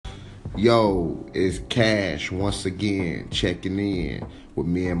Yo, it's Cash once again checking in with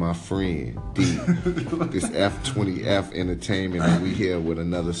me and my friend D. This F20F Entertainment, and we here with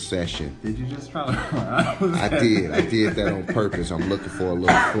another session. Did you just try to? I did that on purpose. I'm looking for a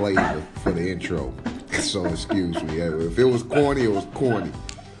little flavor for the intro, so excuse me. If it was corny, it was corny,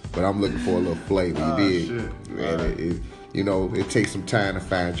 but I'm looking for a little flavor. You dig? Shit. And it takes some time to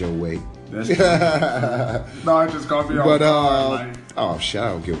find your way. That's true. No, it's just gonna be on. But like, oh shit, I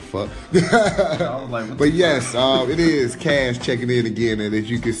don't give a fuck. I was like, But yes, it is Cash checking in again, and as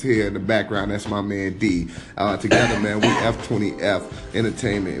you can hear in the background, that's my man D. Together, man, we F20F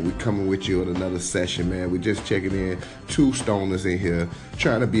Entertainment. We coming with you with another session, man. We just checking in, two stoners in here,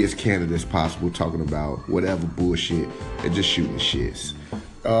 trying to be as candid as possible, talking about whatever bullshit and just shooting shits.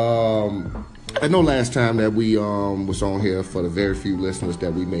 I know last time that we was on here, for the very few listeners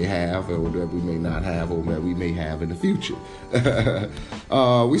that we may have, or that we may not have, or that we may have in the future,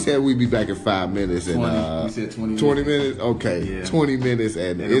 we said we'd be back in 5 minutes. 20. And We said 20 20 minutes? Okay, Yeah. 20 minutes,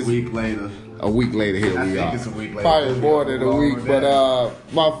 and and it's a week later. a week later, here I we think are. it's a week later. Probably more than a Longer week, than but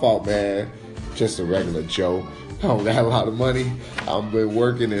that. my fault, man. Just a regular Joe. I don't got a lot of money. I've been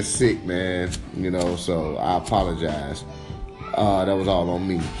working and sick, man. So I apologize. That was all on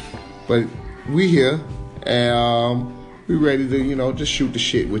me. But we here, and we ready to, just shoot the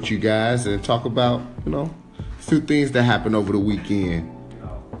shit with you guys and talk about, a few things that happened over the weekend.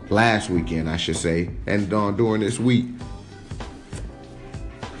 Last weekend, I should say, and during this week.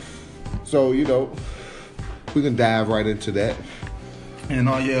 So, we can dive right into that. And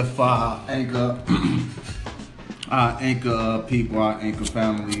all your Anchor, our Anchor people, our Anchor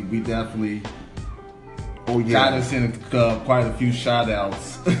family, we definitely got us in quite a few shout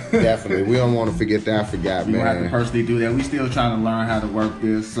outs. Definitely. We don't want to forget that. I forgot, We man. don't have to personally do that. We still trying to learn how to work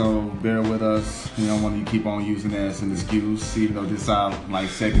this, so bear with us. We don't want to keep on using that as an excuse, even though this is our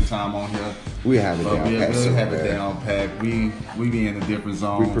second time on here. We have it But down we'll pat, so, have it man. down pat. We be in a different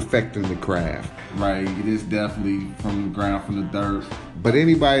zone. We perfecting the craft. Right, it is definitely from the ground, from the dirt. But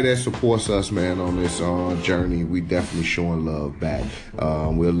anybody that supports us, man, on this journey, we definitely showing love back.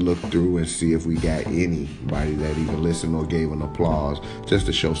 We'll look through and see if we got anybody that even listened or gave an applause, just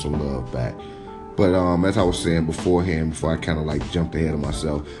to show some love back. But as I was saying beforehand, before I kind of jumped ahead of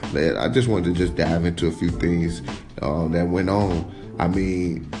myself, man, I just wanted to just dive into a few things that went on. I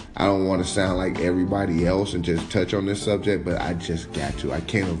mean, I don't want to sound like everybody else and just touch on this subject, but I just got to. I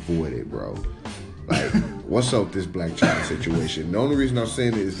can't avoid it, bro. What's up with this Blac Chyna situation? The only reason I'm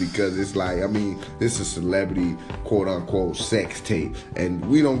saying it is because it's this is a celebrity, quote unquote, sex tape, and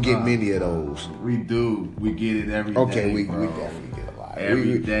we don't get many of those. We do. We get it every day. Okay, we bro. definitely get a lot.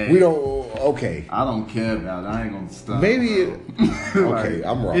 Every day. We don't. Okay. I don't care about it. I ain't gonna stop. Maybe. Okay,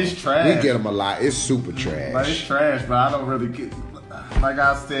 I'm wrong. It's trash. We get them a lot. It's super trash. It's trash, but I don't really get. Like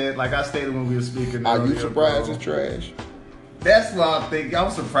I stated when we were speaking. Are you earlier, surprised bro. it's trash? That's what I think.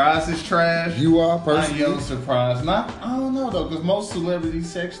 I'm surprised it's trash. You are I personally. am surprised. I don't know though, because most celebrity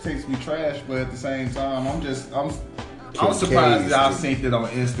sex tapes be trash, but at the same time, I'm surprised that I seen it on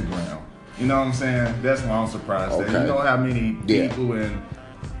Instagram. You know what I'm saying? That's why I'm surprised. Okay. That. You know how many people and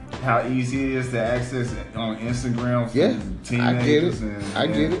how easy it is to access it on Instagram for teenagers. I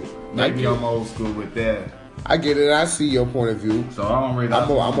get it. Maybe I'm old school with that. I get it. I see your point of view. So I don't really.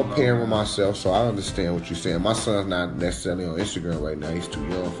 I'm a parent myself, so I understand what you're saying. My son's not necessarily on Instagram right now; he's too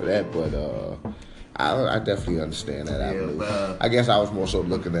young for that. But I definitely understand that avenue. I guess I was more so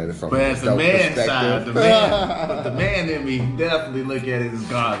looking at it from but a as the man side, perspective. the man in me definitely look at it as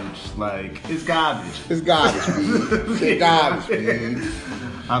garbage. It's garbage. It's garbage, man. It's garbage, man.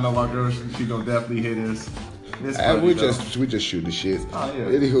 I know my girl. She gonna definitely hear this. And we just shoot the shit. Oh, yeah.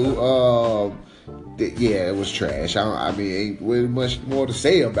 Anywho, yeah, it was trash. Ain't really much more to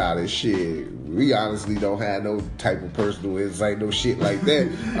say about it. Shit, we honestly don't have no type of personal insight, no shit like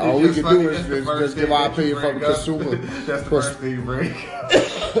that. All we can do is just give our opinion from the consumer. That's the first thing you bring.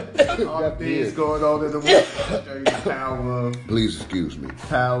 All the things going on in the world. Power of, please excuse me.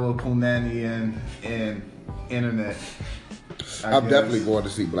 Power of Punani and internet. I'm definitely going to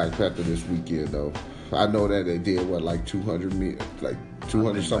see Black Panther this weekend, though. I know that they did 200 meal,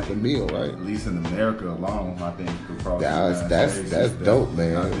 200 something meal, right? At least in America alone, I think you could probably. That's dope,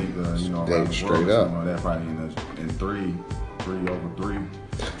 man. I think they straight up. That probably in three over three.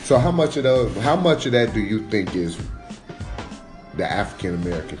 So how much of that do you think is the African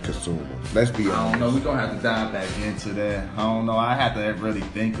American consumer? Let's be honest. I don't know. We're gonna have to dive back into that. I don't know. I have to really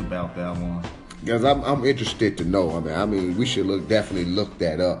think about that one. Because I'm interested to know. I mean, we should definitely look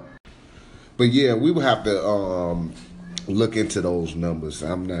that up. But yeah, we will have to look into those numbers.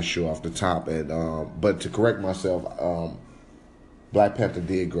 I'm not sure off the top, but to correct myself, Black Panther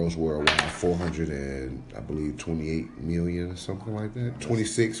did gross worldwide 400 and I believe 28 million or something like that.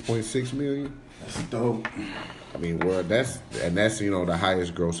 26.6 million. That's dope. I mean, that's the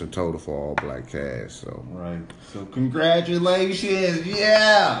highest gross in total for all black cast. So right. So congratulations,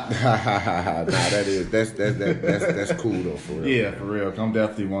 yeah. That's cool though for real. Yeah, man. for real. I'm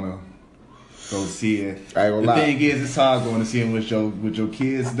definitely wanna go see it. I ain't gonna lie. The thing is, it's hard going to see it with your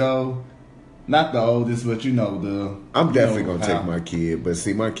kids though. Not the oldest, but I'm definitely gonna take my kid, but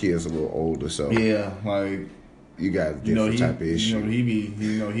see, my kid's a little older, so yeah, like. You got a different type of issue.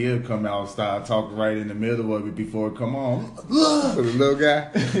 He'll come out and start talking right in the middle of it before it come on. Look, for the little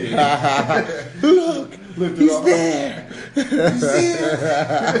guy. Look, he's there.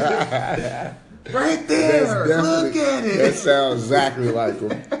 Right there. Look at it. That sounds exactly like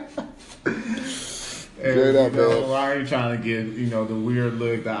him. Straight up, man. I ain't trying to get the weird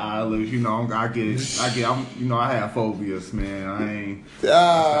look, the eye look. I get it. I have phobias, man. I ain't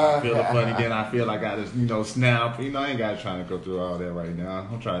feeling funny. Then I feel like I just snap. I ain't got to try to go through all that right now.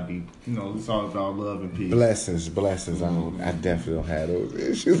 I'm trying to be it's all about love and peace. Blessings. I definitely don't have those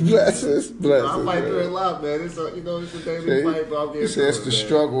issues. Blessings. I fight through it a lot, man. It's a daily fight, but I'm getting through it. It's the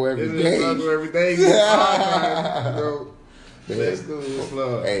struggle every day. It's the struggle every day. Let's do this,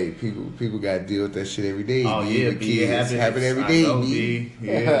 love. Hey, people got to deal with that shit every day. Oh yeah, kids happen every day.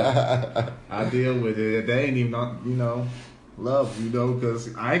 Yeah, I deal with it. They ain't even love,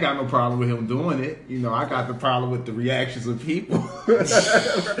 because I ain't got no problem with him doing it. I got the problem with the reactions of people.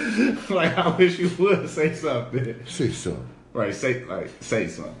 Like, I wish you would say something. Say something. Right, say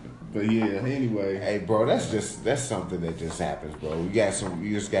something. But yeah, anyway. Hey, bro, that's something that just happens, bro. You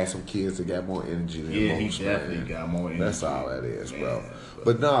just got some kids that got more energy than most. He definitely got more energy. That's all that is, bro.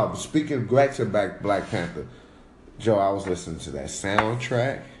 But no, speaking back to Black Panther, Joe, I was listening to that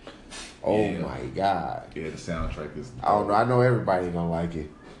soundtrack. Oh my God. Yeah, the soundtrack is. I don't know. I know everybody ain't gonna like it,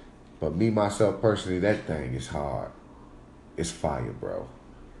 but me myself personally, that thing is hard. It's fire, bro.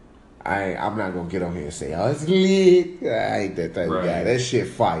 I'm not gonna get on here and say, "Oh, it's lit." I ain't that type of guy. That shit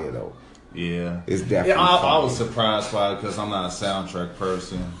fire though. Yeah, it's definitely. I was surprised by it because I'm not a soundtrack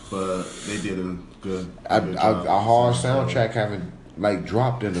person, but they did a good job. A hard soundtrack haven't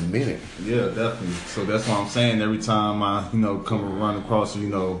dropped in a minute. Yeah, definitely. So that's what I'm saying. Every time I come run across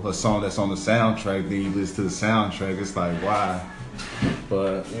a song that's on the soundtrack, then you listen to the soundtrack. It's like, why?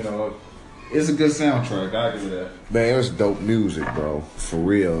 But it's a good soundtrack. I agree with that. Man, it was dope music, bro. For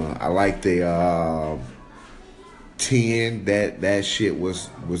real. I like the 10. That shit was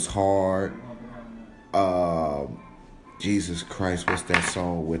hard. Jesus Christ, what's that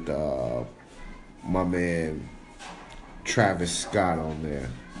song with my man Travis Scott on there?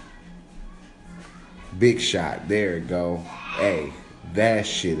 Big Shot. There it go. Hey, that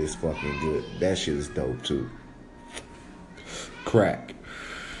shit is fucking good. That shit is dope too. Crack.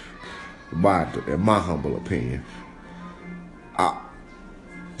 In my humble opinion.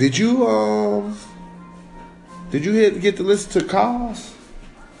 Did you get to listen to Cars?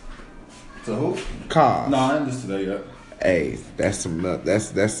 To who? Cars. No, I didn't listen to that yet. Hey, that's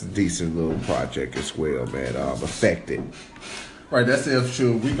a decent little project as well, man. Affected. Right, that's if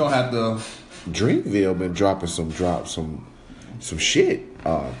true. We gonna have to. Dreamville been dropping some shit.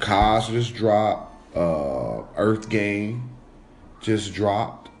 Cars just dropped. Earth Gang just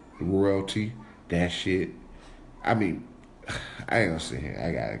dropped. Royalty, that shit. I mean, I ain't gonna sit here.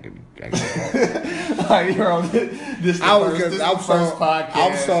 I gotta. Like, you're on this. I'm up here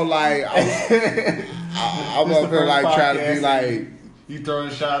trying to be like. You throwing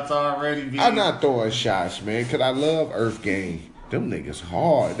shots already? I'm not throwing shots, man, because I love Earth Gang. Them niggas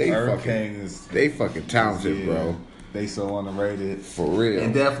hard. They fucking talented, bro. They so underrated. For real.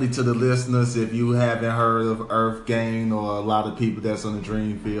 And definitely to the listeners, if you haven't heard of Earth Gang or a lot of people that's on the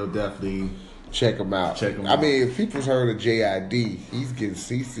Dream Field, definitely check them out. I mean, if people's heard of JID, he's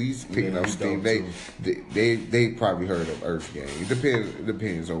picking up steam. They probably heard of Earth Gang. It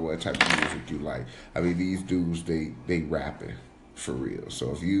depends on what type of music you like. I mean, these dudes, they rapping for real.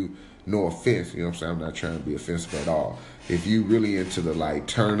 So if you, no offense, you know what I'm saying? I'm not trying to be offensive at all. If you really into the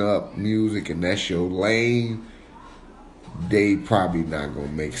turn up music and that's your lane, they probably not gonna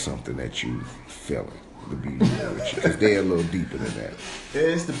make something that you feeling to be real with you, because they're a little deeper than that.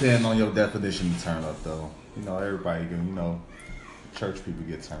 It's depending on your definition of turn up, though. Everybody can, church people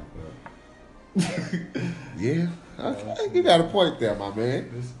get turned up. Yeah, okay. You got a point there, my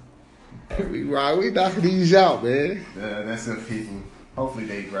man. We knocking these out, man. Yeah, that's if people. Hopefully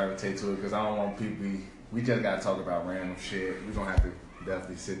they gravitate to it, because I don't want people. We just gotta talk about random shit. We're gonna have to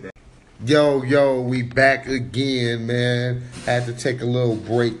definitely sit down. Yo, we back again, man. Had to take a little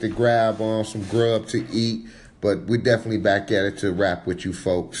break to grab on some grub to eat. But we're definitely back at it to rap with you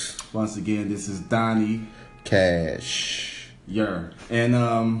folks. Once again, this is Donnie Cash. Yeah.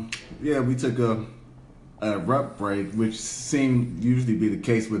 And we took a rap break, which seemed usually be the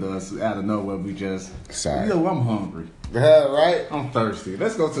case with us. Out of nowhere, we just I'm hungry. Right? I'm thirsty.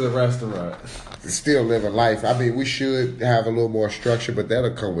 Let's go to the restaurant. Still living life. I mean, we should have a little more structure, but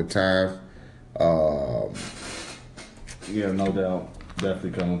that'll come with time. Yeah, no doubt.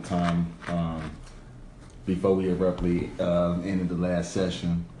 Definitely come with time. Before we abruptly ended the last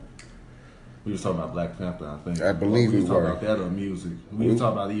session, we was talking about Black Panther, I think. I believe we were. talking about that or music. We were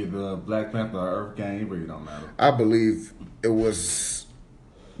talking about either Black Panther or Earth Gang. It really don't matter. I believe it was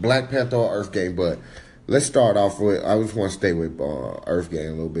Black Panther or Earth Gang, but let's start off with, I just want to stay with Earth Gang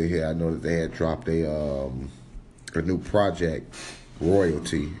a little bit here. I know that they had dropped a new project,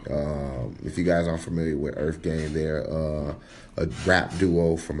 Royalty. If you guys aren't familiar with Earth Gang, they're a rap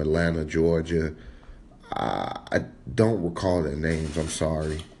duo from Atlanta, Georgia. I don't recall their names. I'm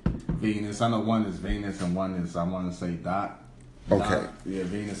sorry. Venus. I know one is Venus and one is, I want to say, Dot. Okay. Dot. Yeah,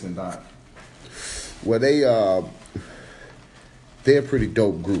 Venus and Dot. Well, they're a pretty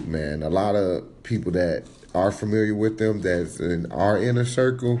dope group, man. A lot of people that are familiar with them, that's in our inner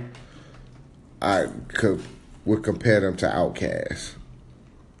circle, would compare them to Outkast.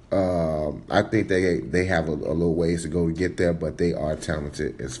 I think they have a little ways to go to get there, but they are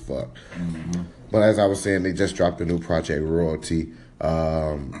talented as fuck. Mm-hmm. But as I was saying, they just dropped a new project, Royalty.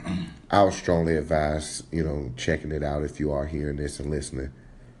 I would strongly advise, checking it out if you are hearing this and listening.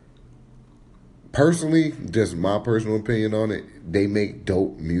 Personally, just my personal opinion on it, they make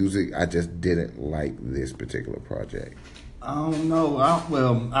dope music. I just didn't like this particular project. I don't know.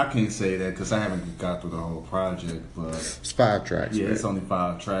 I can't say that because I haven't got through the whole project. But it's 5 tracks. Yeah, man. It's only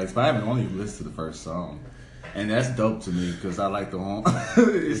 5 tracks. But I haven't only listened to the first song. And that's dope to me because I like the whole.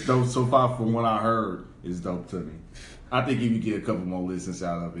 It's dope so far from what I heard. It's dope to me. I think if you get a couple more listens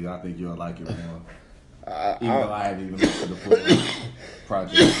out of it, I think you'll like it more. Even though I haven't even listened to the full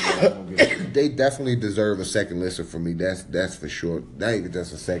project. They definitely deserve a second listen from me. That's for sure. Not even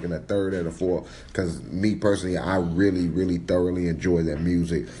just a second, a third, and a fourth. Because me personally, I really, really thoroughly enjoy their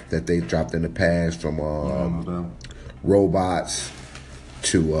music that they dropped in the past, from Robots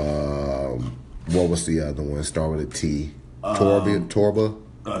to what was the other one? Start with a T. Torba.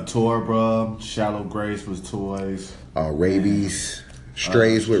 Torba. Shallow Grace was Toys. Rabies.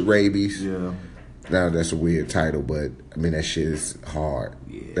 Strays with Rabies. Yeah. Now that's a weird title, but I mean that shit is hard.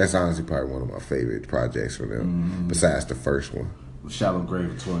 Yeah. That's honestly probably one of my favorite projects for them, besides the first one. Shallow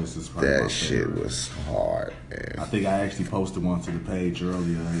Grave Toys is probably that my shit favorite. Was hard, man. I think I actually posted one to the page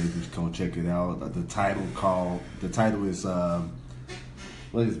earlier. If you go check it out, the title is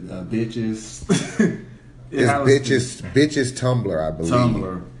what is Bitches? It's Bitches Tumblr, I believe.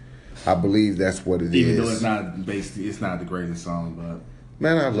 Tumblr. I believe that's what it is. Even though it's not the greatest song, but.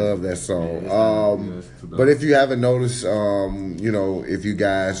 Man, I love that song. But if you haven't noticed, if you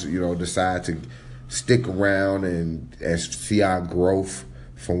guys, decide to stick around and see our growth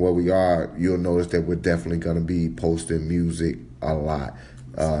from where we are, you'll notice that we're definitely going to be posting music a lot.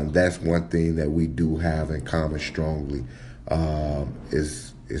 That's one thing that we do have in common strongly,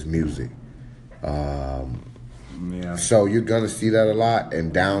 is music. Yeah. So you're going to see that a lot,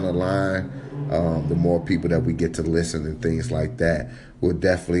 and down the line, the more people that we get to listen and things like that, we'll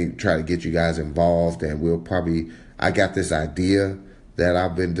definitely try to get you guys involved, and I got this idea that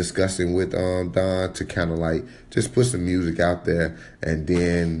I've been discussing with Don to kind of like just put some music out there, and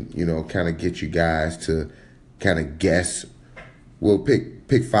then, kind of get you guys to kind of guess. We'll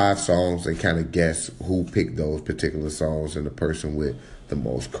pick 5 songs and kind of guess who picked those particular songs, and the person with the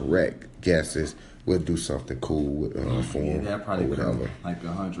most correct guesses, we'll do something cool for them. Yeah, that probably cover like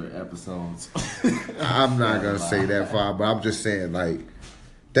 100 episodes. I'm not gonna say that far, but I'm just saying, like,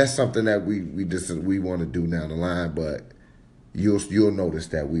 that's something that we want to do down the line. But you'll notice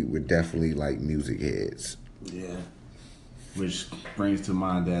that we're definitely like music heads. Yeah, which brings to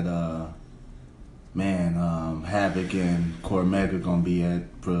mind that Havoc and Cormega gonna be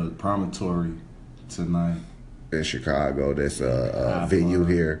at Promontory tonight in Chicago. There's a venue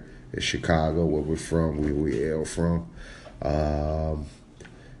here in Chicago where we're from. We hail from.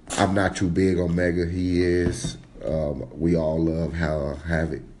 I'm not too big on Mega. He is. We all love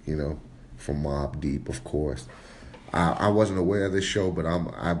Havoc, from Mobb Deep, of course. I wasn't aware of this show, but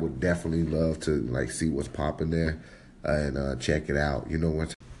I would definitely love to like see what's popping there and check it out.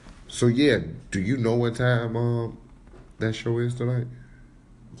 What? So yeah, do you know what time that show is tonight?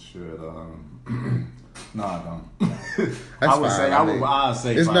 Shit, no, I don't. That's I would fine. say I would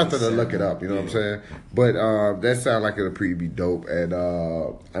say it's nothing to look it up. You know what I'm saying? But that sounds like it'll pretty be dope. And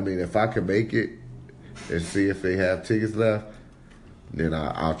I mean, if I could make it, and see if they have tickets left, then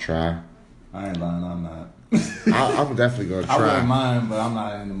I'll try. I ain't lying, I'm not. I'm definitely gonna try. I wouldn't mind, but I'm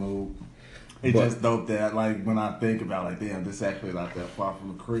not in the mood. It's just dope that, like, when I think about, like, damn, this actually not that far from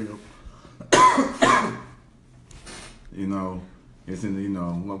the crib. You know, it's in the, you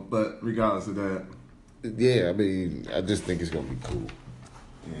know, but regardless of that. Yeah, I mean, I just think it's gonna be cool.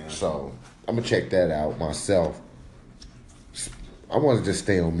 Yeah. So I'm gonna check that out myself. I want to just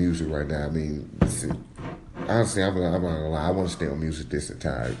stay on music right now. I mean, honestly, I'm not gonna lie. I want to stay on music this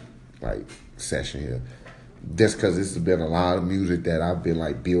entire session here, just because this has been a lot of music that I've been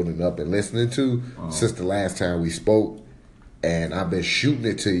like building up and listening to since the last time we spoke. And I've been shooting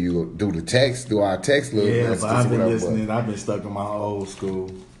it to you through our text little messages. Yeah, but I've been listening. I've been stuck in my old school.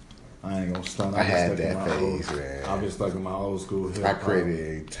 I ain't gonna stunt. I had that phase, man. I've been stuck in my old school hip I hop. created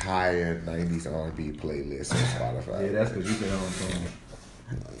an entire 90s R&B playlist on Spotify. Yeah, that's because you been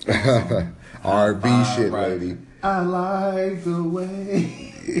on R&B shit, right. lady. I like the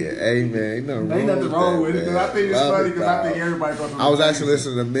way. Yeah, hey, man. Ain't Nothing wrong with it. Because I think it's funny because I think everybody goes through I was actually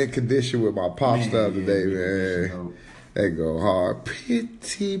listening to Mint Condition with my pops the other day, man. They go hard.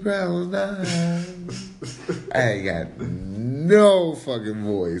 Pretty brown eyes. I ain't got no fucking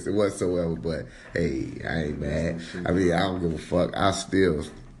voice whatsoever, but hey, I ain't mad. I mean, I don't give a fuck. I still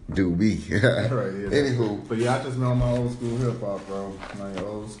do me. Right, yeah. Anywho. But yeah, I just know my old school hip hop, bro. My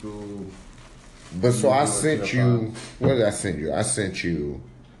old school. But so I sent you, what did I send you? I sent you,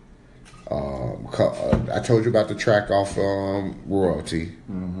 I told you about the track off Royalty.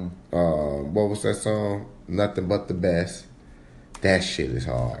 Mm-hmm. What was that song? Nothing But the Best. That shit is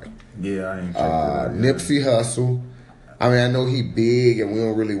hard. Yeah, I ain't checked Nipsey Hussle. I mean, I know he big, and we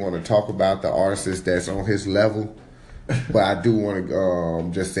don't really want to talk about the artist that's on his level, but I do want to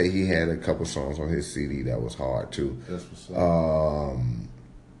just say he had a couple songs on his CD that was hard too. That's what's up.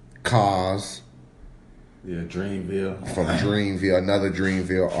 Cause. Yeah, Dreamville. From Dreamville, another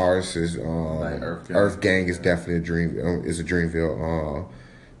Dreamville artist is like Earth Gang is definitely a Dreamville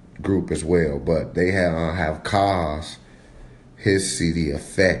group as well. But they have Cause, his CD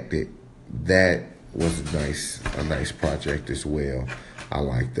Affected. That was a nice project as well. I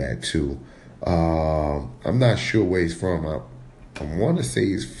like that too. I'm not sure where he's from. I want to say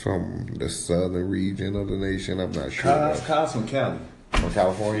he's from the southern region of the nation. I'm not sure. Cause from Cali. From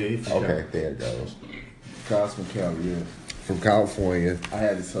California? Yeah, from okay, Cali. There it goes. Cos from Cali, yeah. From California. I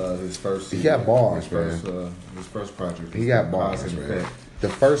had his first. He got bars, man. His first project. He got bars, man. The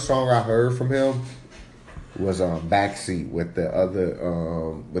first song I heard from him was Backseat with the other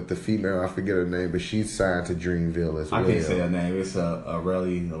with the female. I forget her name, but she's signed to Dreamville as well. I can't say her name. It's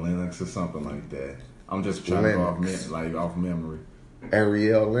Aurelie Lennox or something like that. I'm just trying to go off memory.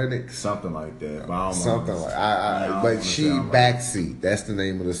 Ariel Lennox, something like that. But I don't something know. But she Backseat. That's the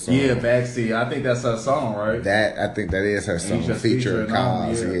name of the song. Yeah, Backseat. I think that's her song, right? I think that is her song. Featuring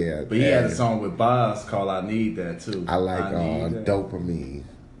Cos. Yeah. But he had a song with Boz called "I Need That" too. I like Dopamine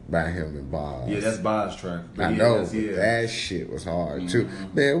by him and Boz. Yeah, that's Boz track. But I know. That shit was hard too.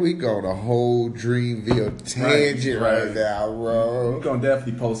 Man, we go on a whole Dreamville tangent right now, bro. We're gonna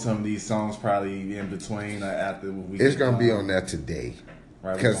definitely post some of these songs probably in between after we. It's gonna be on there today.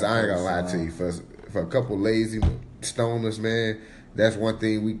 Because I ain't gonna lie to you, for a couple lazy stoners, man, that's one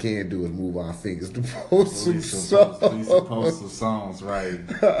thing we can't do is move our fingers to post some songs. We should post some songs, right?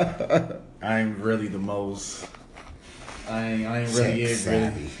 I ain't really the most. I ain't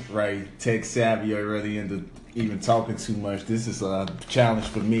really tech savvy or really into even talking too much. This is a challenge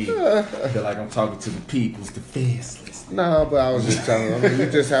for me. I feel like I'm talking to the peoples, the faceless. No, but I was just telling. I mean, we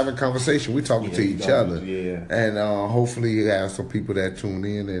just having a conversation. We talking to each other, and hopefully you have some people that tune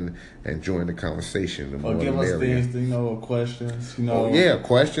in and join the conversation. Or give us things, questions,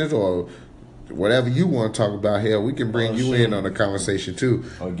 questions or whatever you want to talk about. Here, we can bring you in on the conversation too,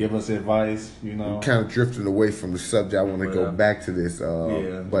 or give us advice. Kind of drifting away from the subject. I want to go back to this.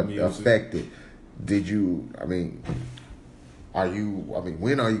 But Affected. Did you? I mean.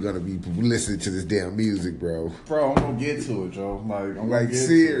 When are you gonna be listening to this damn music, bro? Bro, I'm gonna get to it, Joe.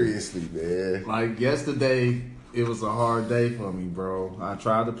 Seriously, man. Like yesterday, it was a hard day for me, bro. I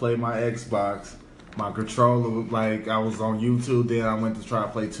tried to play my Xbox. My controller, I was on YouTube, then I went to try to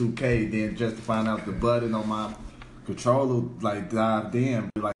play 2K, then just to find out the button on my controller, dived in.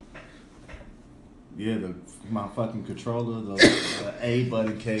 My fucking controller, the A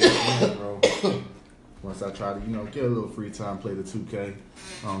button came in, bro. Once I try to, get a little free time, play the 2K.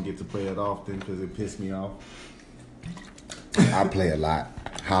 I don't get to play it often because it pissed me off. I play a lot.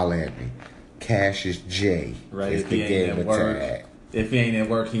 Holla at me. Cassius J. Right, is the game attack. If he ain't at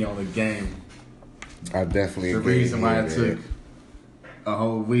work, he on the game. I definitely the reason why it took a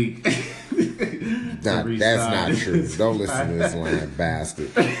whole week Nah, that's not true. Don't listen to this lying bastard.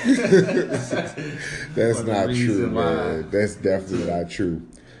 That's not true, man. That's definitely not true.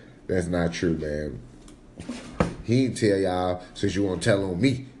 That's not true, man. He didn't tell y'all since you want to tell on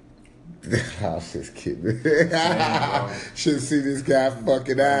me. I was just kidding. Should see this guy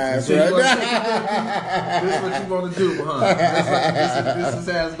fucking eyes right now. This is what you want to do, huh? This is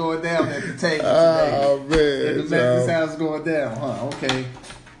how it's going down at the table today. Oh man, This is how it's going down, huh? Okay.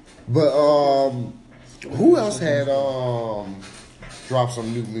 But who else had dropped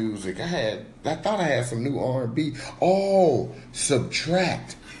some new music? I thought I had some new R&B. Oh,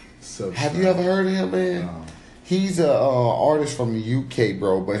 Subtract. Have you ever heard of him, man? No. He's a artist from the UK,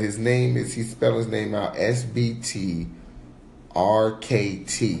 bro, but his name is, he spelled his name out SBTRKT.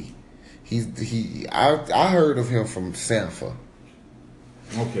 I heard of him from Sampha.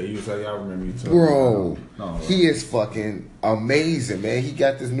 Okay, you say I remember you talking Bro, he is fucking amazing, man. He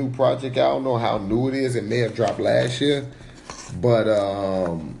got this new project. I don't know how new it is. It may have dropped last year, but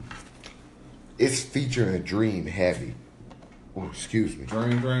it's featuring a Dream heavy. Oh, excuse me.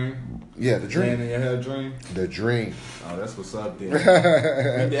 Dream? Yeah, the Dream. In your head, Dream? The Dream. Oh, that's what's up there. We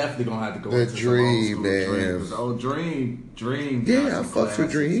definitely gonna have to go into Dream, some man. Dream. Yeah, I fucks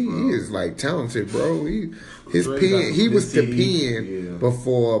with Dream. He is like talented, bro. He was the pen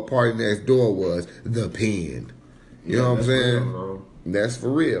before Party Next Door was the pen. You know what I'm saying? Real, that's for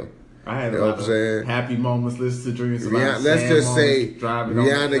real. I had a lot of happy moments listening to Dreams. Let's just say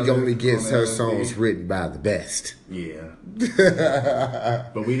Rihanna only gets her songs written by the best. Yeah.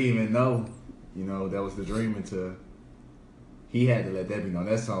 But we didn't even know, that was the Dream until he had to let that be known.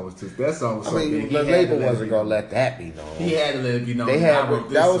 That song was so big. The label wasn't gonna let that be known. He had to let it be known. That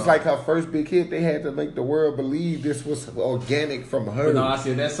was like her first big hit. They had to make the world believe this was organic from her. But no, I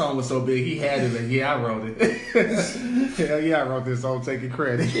said that song was so big. He had to let. Yeah, I wrote it. Hell yeah, I wrote this song taking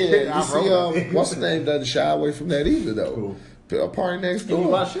credit. Yeah, you see, what's the name doesn't shy away from that either though. Cool. Party Next Door.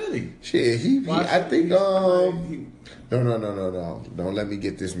 Why should he? Shit, I think No. Don't let me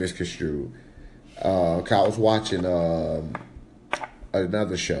get this misconstrued. I was watching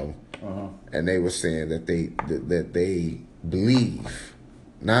another show, and they were saying that they believe,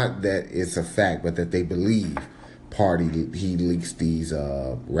 not that it's a fact, but that they believe he leaks these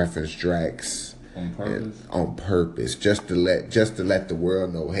reference tracks on purpose, just to let the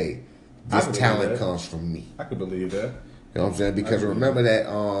world know, hey, this talent comes from me. I could believe that. You know what I'm saying? Because remember that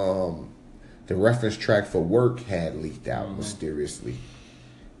the reference track for Work had leaked out mysteriously.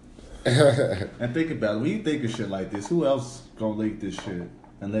 And think about it. When you think of shit like this, who else gonna leak this shit?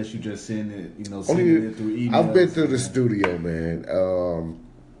 Unless you just send it, sending it through email. I've been through the studio, man.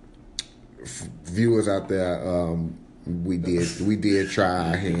 Viewers out there, we did try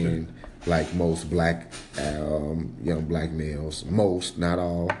our hand, like most young black males. Most, not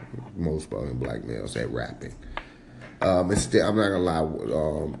all, most black males at rapping. It's still, I'm not gonna lie,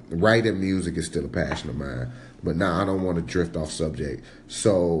 writing music is still a passion of mine. But now I don't want to drift off subject.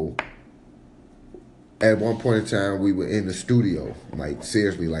 So at one point in time, we were in the studio, like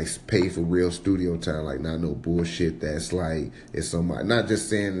seriously, like paid for real studio time, like not no bullshit. That's like it's somebody. Not just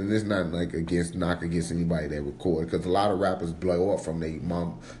saying, and it's not like knock against anybody that record, because a lot of rappers blow up from their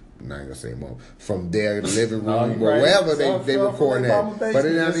mom. I'm not gonna say mom, from their living room or wherever they record at. But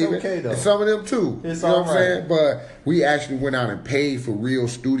it's not even okay, some of them too. It's you know what I'm saying? But we actually went out and paid for real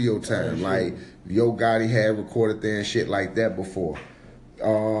studio time, like Yo Gotti had recorded there and shit like that before.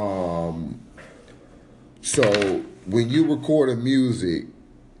 So when you record a music,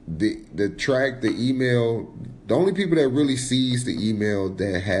 the track, the email, the only people that really sees the email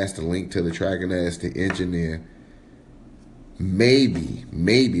that has the link to the track, and that's the engineer. Maybe,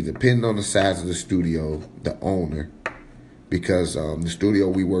 depending on the size of the studio, the owner, because the studio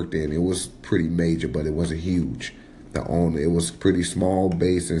we worked in, it was pretty major, but it wasn't huge. The owner, it was pretty small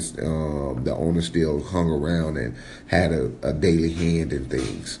base, and the owner still hung around and had a daily hand in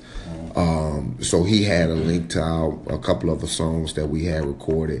things. So he had a link to a couple of the songs that we had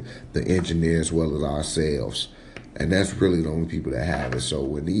recorded, the engineer as well as ourselves. And that's really the only people that have it. So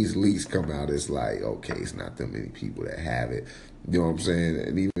when these leaks come out, it's like, okay, it's not that many people that have it. You know what I'm saying?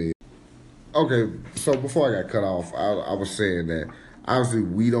 And even okay, so before I got cut off, I was saying that obviously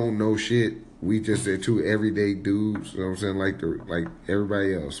we don't know shit. We just are two everyday dudes. You know what I'm saying? Like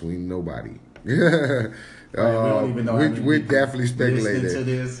everybody else, we nobody. We don't even know. We definitely speculating. To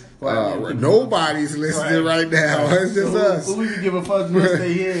this. Nobody's listening right now. It's just us. But we can give a fuck. We'll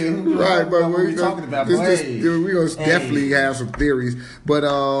stay here. Right, but we're talking about. We're gonna definitely have some theories. But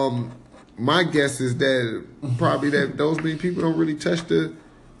my guess is that probably that those many people don't really touch the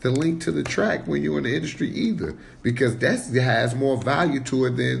link to the track when you're in the industry either, because that has more value to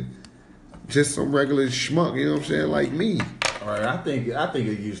it than just some regular schmuck, you know what I'm saying, like me. All right, I think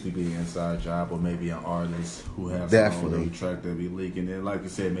it usually be an inside job or maybe an artist who has Definitely a track that be leaking. And like you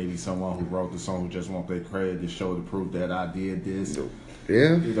said, maybe someone who wrote the song who just want their credit to show the proof that I did this.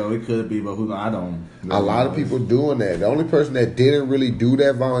 Yeah. You know, it could be, but who knows? I don't. Really a lot of people doing that. The only person that didn't really do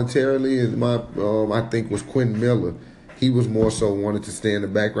that voluntarily is I think was Quentin Miller. He was more so wanted to stay in the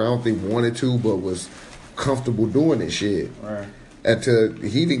background. I don't think wanted to, but was comfortable doing this shit. Right. Until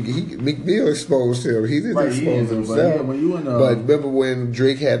McNeil exposed him. He didn't expose himself. But, yeah, when you but remember when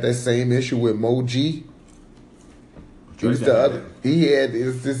Drake had that same issue with Mo G? He had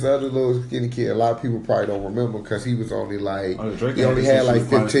this other little skinny kid. A lot of people probably don't remember because he was only like he only had like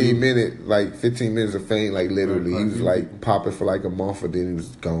 15 minutes of fame. Like literally, he was like popping for like a month, and then he was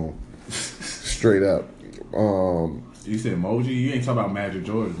gone. Straight up. You said Mo G? You ain't talking about Magic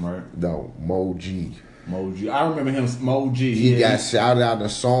Jordan, right? No, Mo G. Mo G. I remember him. Mo G. He got shouted out in a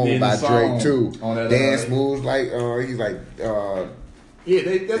song by Drake too. On that, dance moves like he's like.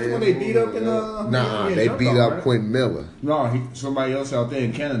 Yeah, that's when they beat up in they beat up right? Quentin Miller. No, somebody else out there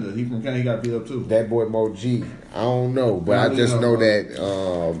in Canada. He from Canada. He got beat up too. That boy Mo G. I don't know, but I just know that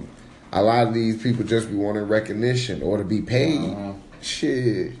a lot of these people just be wanting recognition or to be paid.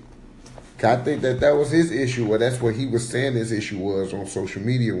 Shit. I think that was his issue, or that's what he was saying his issue was on social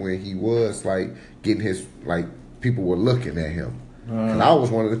media when he was like getting his people were looking at him, and I was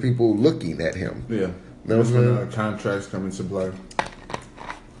one of the people looking at him. Yeah, that's when contracts come into play.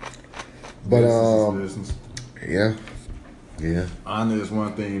 But business. Yeah. Honor is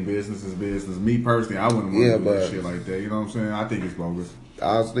one thing, business is business. Me personally, I wouldn't want to do that shit like that. You know what I'm saying? I think it's bogus.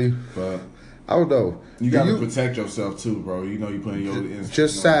 Honestly, but I don't know. You gotta protect yourself too, bro. You know you putting your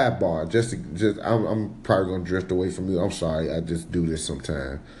just sidebar. Just I'm probably gonna drift away from you. I'm sorry. I just do this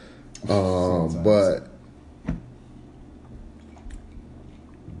sometimes. But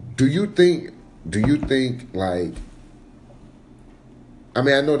do you think like? I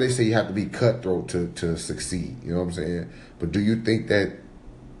mean, I know they say you have to be cutthroat to succeed. You know what I'm saying? But do you think that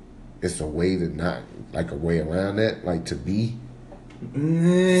it's a way to not a way around that, like to be?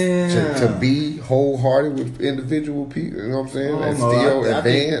 To be wholehearted with individual people, you know what I'm saying? And still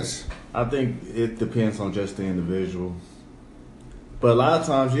advance. I think it depends on just the individual. But a lot of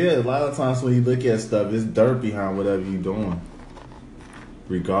times when you look at stuff, it's dirt behind whatever you're doing.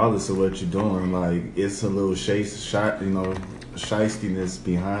 Regardless of what you're doing, like it's a little shystiness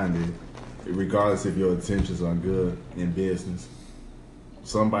behind it. Regardless if your intentions are good in business.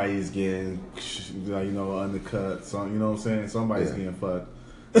 Somebody's getting, undercut. You know what I'm saying? Somebody's getting fucked.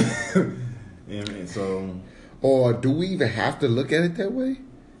 and so, or do we even have to look at it that way?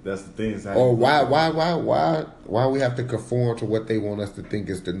 That's the thing. Or why we have to conform to what they want us to think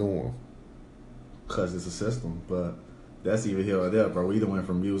is the norm? Because it's a system. But that's either here or there, bro. We done went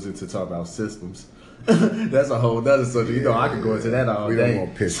from music to talk about systems. That's a whole other subject. You know, I could go into that all day. We don't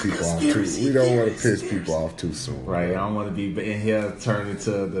want to piss people off too. We don't want to piss people off too soon. Right. I don't want to be in here turning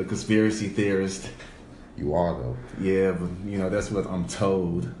into the conspiracy theorist. You are though. Yeah, but that's what I'm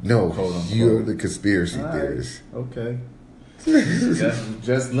told. No, you're the conspiracy theorist. Okay.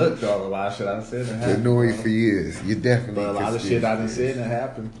 just look though. A lot of shit I done said and happened. Been knowing for years. You definitely. But a lot of shit I done said and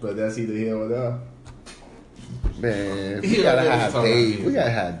happened. But that's either here or there. Man, we gotta have Dave. We gotta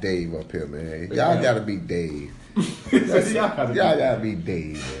have Dave up here, man. Y'all gotta be Dave. Y'all gotta be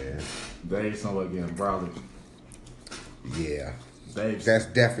Dave, man. Dave somewhat getting brother. Yeah. Dave. That's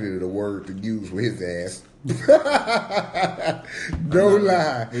definitely the word to use with his ass. No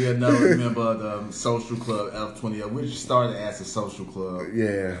lie. We another member of the social club F20, which started as a social club.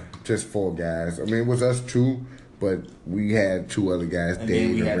 Yeah, just 4 guys. I mean, it was us 2, but we had 2 other guys. And Dave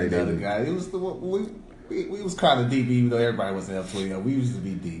then we had and another guy. It was we was kind of deep, even though everybody was in F20. We used to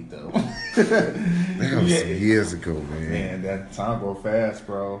be deep, though. That was some years ago, man. Man, that time go fast,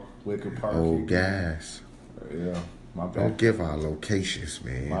 bro. Wicked Park. Old guys. Yeah, my bad. Don't give our locations,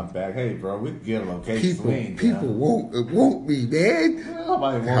 man. My bad. Hey, bro, we can give locations. People won't be, man.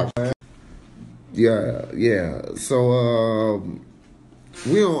 Nobody won't, man. Yeah. So, I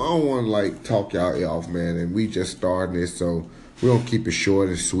don't want to talk y'all off, man. And we just starting this, so we don't keep it short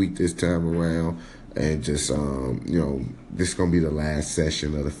and sweet this time around. And just, this is going to be the last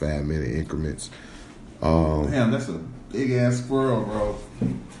session of the 5-minute increments. Damn, that's a big ass squirrel, bro.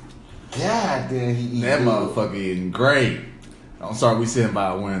 God damn, that motherfucker eating great. I'm sorry, we sitting by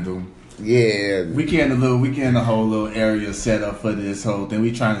a window. Yeah. We getting the whole little area set up for this whole thing.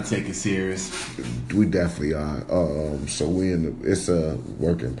 We trying to take it serious. We definitely are. So it's a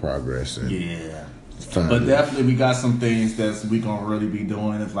work in progress. And yeah. But definitely we got some things that we gonna really be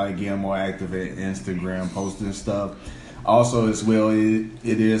doing. It's like getting more active at Instagram, posting stuff. Also, as well, it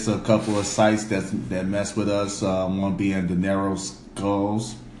is a couple of sites that mess with us. One being the Narrow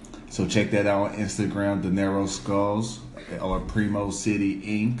Skulls. So check that out on Instagram, the Narrow Skulls, or Primo City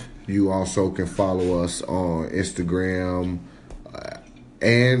Inc. You also can follow us on Instagram,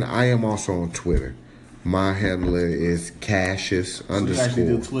 and I am also on Twitter. My handler is Cassius _ You actually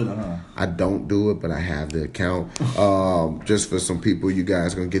do Twitter, huh? I don't do it, but I have the account. Just for some people, you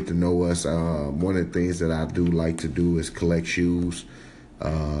guys gonna get to know us. One of the things that I do like to do is collect shoes.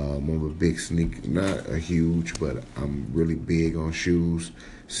 I'm a big sneaker, not a huge, but I'm really big on shoes,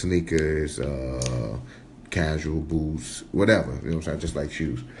 sneakers, casual boots, whatever. You know what I'm saying? I just like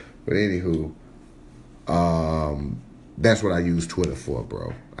shoes. But anywho, that's what I use Twitter for,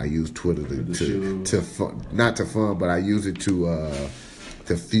 bro. I use Twitter to fun, not to fun, but I use it to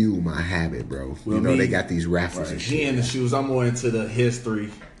fuel my habit, bro. Well, you know, they got these raffles and shit. He in the shoes. I'm more into the history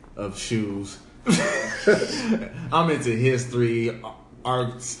of shoes. I'm into history,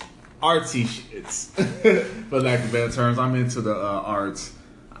 artsy shits. For lack of better terms, I'm into the arts.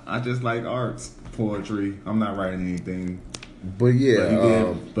 I just like arts, poetry. I'm not writing anything. But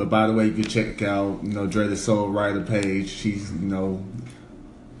yeah, but by the way, you can check out, Dreaded Soul Writer page. She's,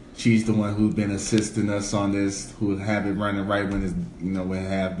 she's the one who's been assisting us on this, who have it running right when it's, when it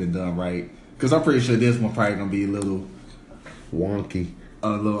have been done right. Because I'm pretty sure this one probably gonna be a little wonky, a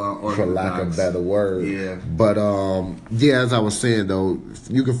little unorthodox, for lack of a better word. Yeah. But yeah, as I was saying though,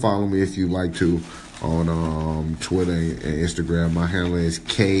 you can follow me if you like to on Twitter and Instagram. My handle is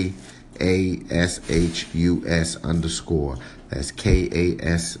KASHUS _. That's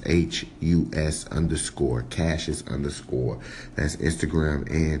KASHUS _ Cassius _ That's Instagram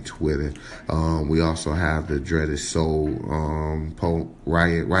and Twitter. We also have the Dreaded Soul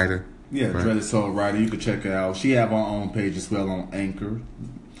writer. Yeah, right? Dreaded Soul Writer. You can check her out. She have her own page as well on Anchor,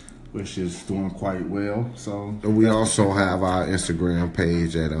 which is doing quite well. So we also have our Instagram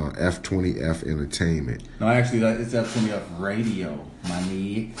page at F20F Entertainment. No, actually, it's F20F Radio, my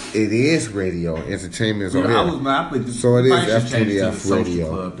nigga. It is radio. Entertainment is on here. So it is F20F Radio. Social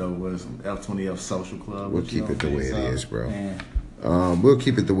Club, though, was F20F Social Club. We'll keep it the way it is, bro. We'll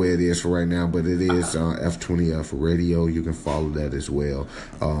keep it the way it is for right now, but it is F20F Radio. You can follow that as well.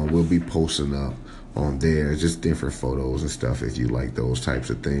 We'll be posting up on there just different photos and stuff if you like those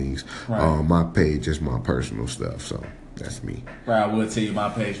types of things. Right. My page is my personal stuff, so that's me. Right, I will tell you my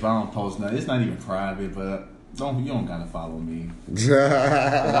page, but I don't post nothing. It's not even private, but you don't gotta follow me.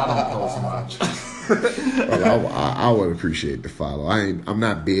 I don't post much. Well, I would appreciate the follow. I'm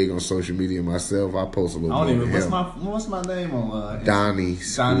not big on social media myself. I post a little more. What's my name on Donnie.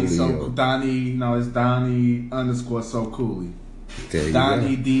 Donnie. No, it's Donnie _ So Cooley. There you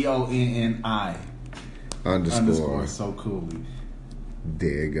Donnie go. DONNI _ So Cooley.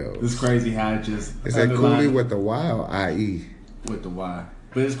 There it goes. It's crazy how it just is that Cooley with the Y or IE? With the Y.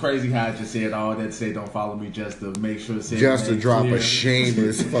 But it's crazy how I just said all that to say don't follow me just to make sure it says just to drop a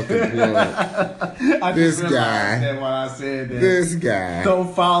shameless fucking plug. This guy. When I said that. This guy.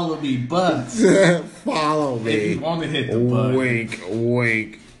 Don't follow me, but follow me. If you want to hit the button. Wink,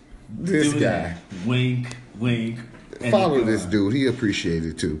 wink. This guy. That. Wink, wink. Follow this dude. He appreciate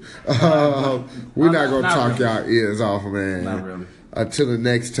it too. We're not gonna talk y'all ears off, man. Not really. Until the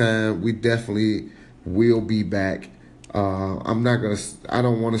next time, we definitely will be back. I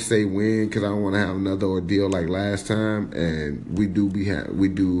don't want to say when because I don't want to have another ordeal like last time, and we do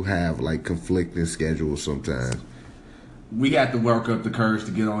have like conflicting schedules sometimes. We got to work up the courage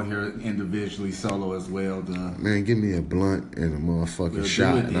to get on here individually, solo as well. Man, give me a blunt and a motherfucking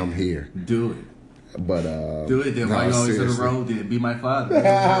shot, and I'm here. Do it. But do it then. Why you always to the road then? Be my father.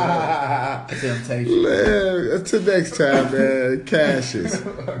 Temptation. Man, until next time, man. Cassius,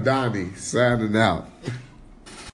 Donnie, signing out.